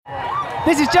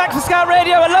This is Jack for Scout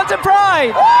Radio at London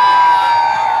Pride.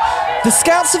 The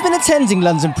Scouts have been attending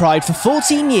London Pride for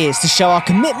 14 years to show our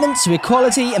commitment to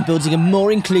equality and building a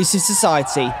more inclusive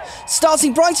society.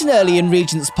 Starting bright and early in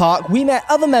Regent's Park, we met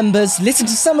other members, listened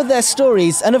to some of their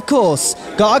stories, and of course,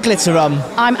 got our glitter on.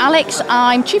 I'm Alex,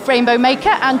 I'm Chief Rainbow Maker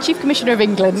and Chief Commissioner of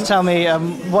England. Tell me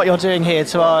what you're doing here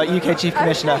to our UK Chief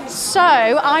Commissioner. So,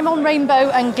 I'm on rainbow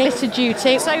and glitter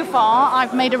duty. So far,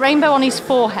 I've made a rainbow on his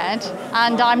forehead,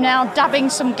 and I'm now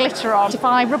dabbing some glitter on. If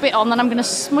I rub it on, then I'm going to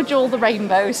smudge all the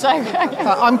rainbow, so...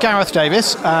 I'm Gareth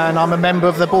Davis and I'm a member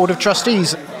of the Board of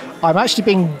Trustees. I'm actually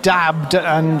being dabbed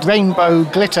and rainbow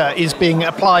glitter is being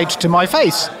applied to my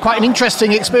face. Quite an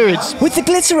interesting experience. With the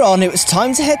glitter on, it was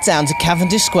time to head down to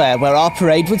Cavendish Square where our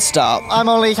parade would start. I'm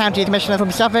Ollie, County Commissioner from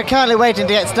Suffolk, currently waiting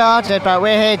to get started, but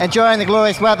we're here enjoying the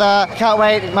glorious weather. Can't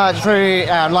wait to march through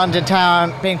London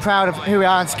town, being proud of who we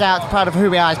are in Scouts, proud of who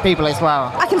we are as people as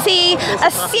well. I can see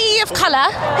a sea of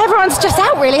colour. Everyone's just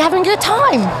out really having a good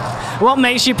time. What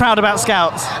makes you proud about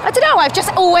Scouts? I don't know, I've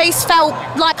just always felt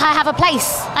like I have a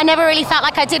place. I never really felt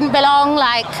like I didn't belong,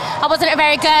 like I wasn't a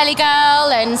very girly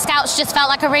girl, and Scouts just felt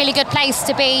like a really good place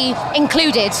to be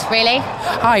included, really.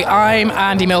 Hi, I'm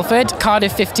Andy Milford,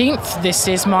 Cardiff 15th. This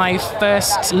is my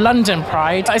first London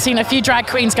Pride. I've seen a few drag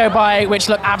queens go by which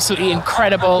look absolutely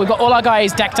incredible. We've got all our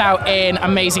guys decked out in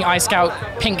amazing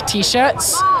iScout pink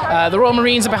t-shirts. The Royal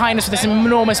Marines are behind us with this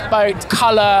enormous boat,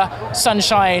 colour,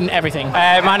 sunshine, everything.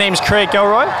 My name's Craig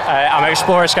Gilroy. I'm an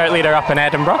Explorer Scout leader up in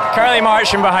Edinburgh. Currently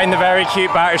marching behind the very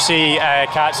cute Battersea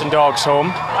Cats and Dogs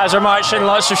home. As we're marching,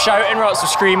 lots of shouting, lots of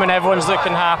screaming, everyone's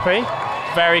looking happy.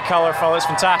 Very colourful, it's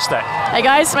fantastic. Hey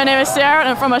guys, my name is Sarah and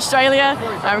I'm from Australia.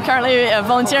 I'm currently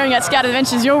volunteering at Scout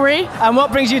Adventures Yulbury. And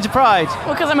what brings you to Pride?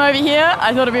 Well, because I'm over here,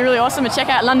 I thought it'd be really awesome to check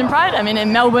out London Pride. I mean,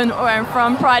 in Melbourne, where I'm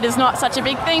from, Pride is not such a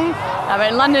big thing.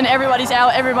 But in London, everybody's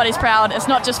out, everybody's proud. It's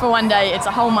not just for one day, it's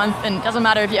a whole month, and it doesn't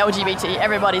matter if you're LGBT,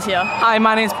 everybody's here. Hi,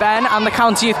 my name's Ben. I'm the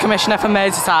County Youth Commissioner for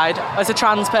Merseyside. As a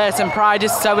trans person, Pride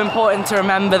is so important to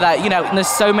remember that, there's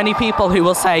so many people who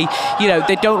will say,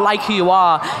 they don't like who you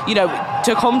are.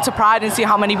 To come to Pride and see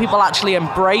how many people actually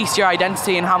embrace your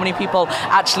identity and how many people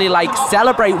actually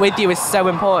celebrate with you is so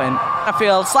important. I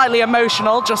feel slightly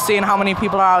emotional just seeing how many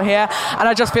people are out here, and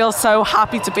I just feel so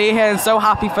happy to be here and so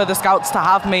happy for the Scouts to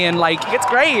have me, and it's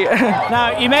great.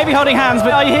 Now, you may be holding hands,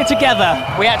 but are you here together?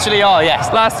 We actually are,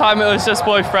 yes. Last time it was just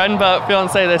boyfriend, but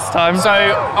fiancé this time. So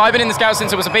I've been in the Scouts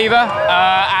since I was a beaver,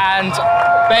 and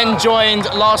Ben joined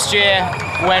last year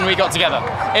when we got together.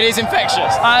 It is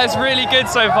infectious. It's really good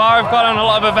so far. I've gone on a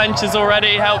lot of adventures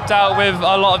already, helped out with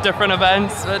a lot of different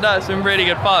events. It's been really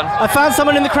good fun. I found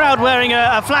someone in the crowd wearing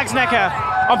a Flags Necker.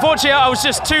 Unfortunately, I was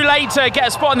just too late to get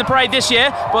a spot in the parade this year,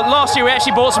 but last year we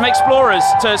actually bought some Explorers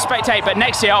to spectate, but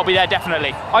next year I'll be there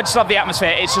definitely. I just love the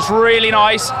atmosphere. It's just really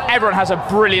nice. Everyone has a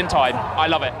brilliant time. I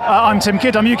love it. I'm Tim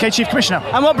Kidd. I'm UK Chief Commissioner.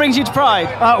 And what brings you to Pride?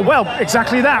 Well,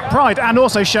 exactly that, Pride, and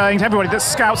also showing to everybody that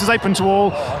Scouts is open to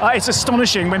all. It's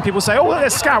astonishing when people say, oh,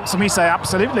 there's Scouts, and we say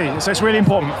absolutely. So it's really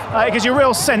important. It gives you a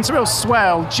real sense, a real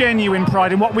swell, genuine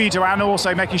pride in what we do, and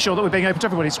also making sure that we're being open to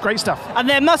everybody. It's great stuff. And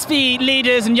there must be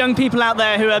leaders and young people out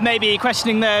there who are maybe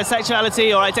questioning their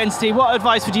sexuality or identity. What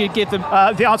advice would you give them?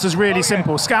 The answer is really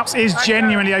simple. Scouts is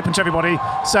genuinely open to everybody,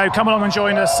 so come along and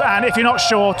join us, and if you're not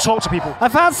sure, talk to people. I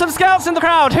found some Scouts in the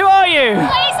crowd. Who are you?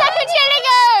 22nd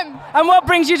Gillingham! And what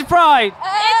brings you to Pride?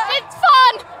 It's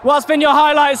fun! What's been your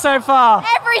highlight so far?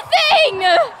 Everything!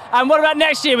 And what about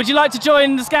next year? Would you like to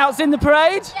join the Scouts in the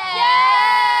parade?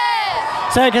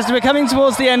 Yeah! So, because we're coming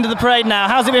towards the end of the parade now,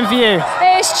 how's it been for you?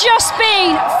 It's just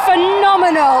been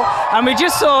phenomenal. And we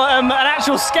just saw an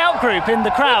actual Scout group in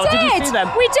the crowd. Did you see them?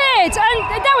 We did, and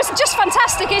that was just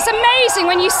fantastic. It's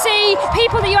amazing when you see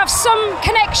people that you have some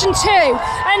connection to,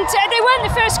 and they weren't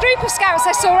the first group of Scouts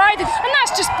I saw either, and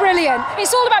that's just brilliant.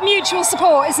 It's all about mutual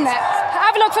support, isn't it?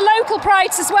 Have a look for local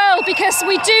prides as well, because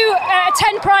we do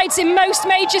attend prides in most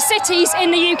major cities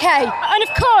in the UK. And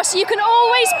of course, you can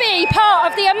always be part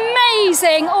of the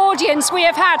amazing audience we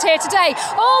have had here today.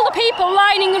 All the people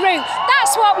lining the route,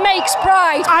 that's what makes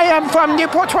Pride. I am from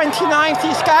Newport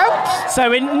 2090 Scouts. So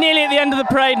we're nearly at the end of the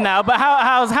parade now, but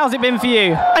how's it been for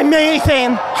you?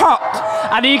 Amazing,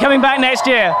 hot. And are you coming back next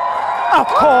year? Of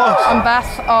course. I'm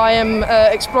Beth, I am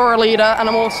Explorer Leader, and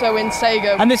I'm also in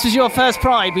Sego. And this was your first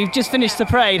Pride. We've just finished the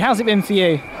parade. How's it been for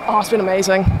you? Oh, it's been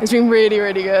amazing. It's been really,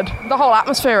 really good. The whole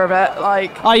atmosphere of it,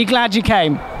 Are you glad you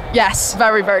came? Yes,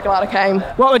 very, very glad I came.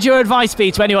 What would your advice be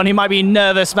to anyone who might be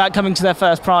nervous about coming to their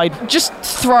first Pride? Just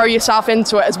throw yourself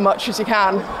into it as much as you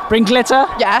can. Bring glitter?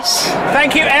 Yes.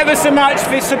 Thank you ever so much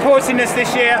for supporting us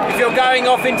this year. If you're going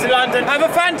off into London, have a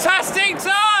fantastic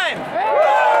time!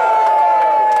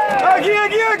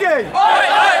 Yogi! Oi,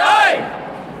 oi, oi!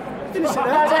 Finish it there.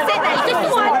 That's it then. Just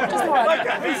the one.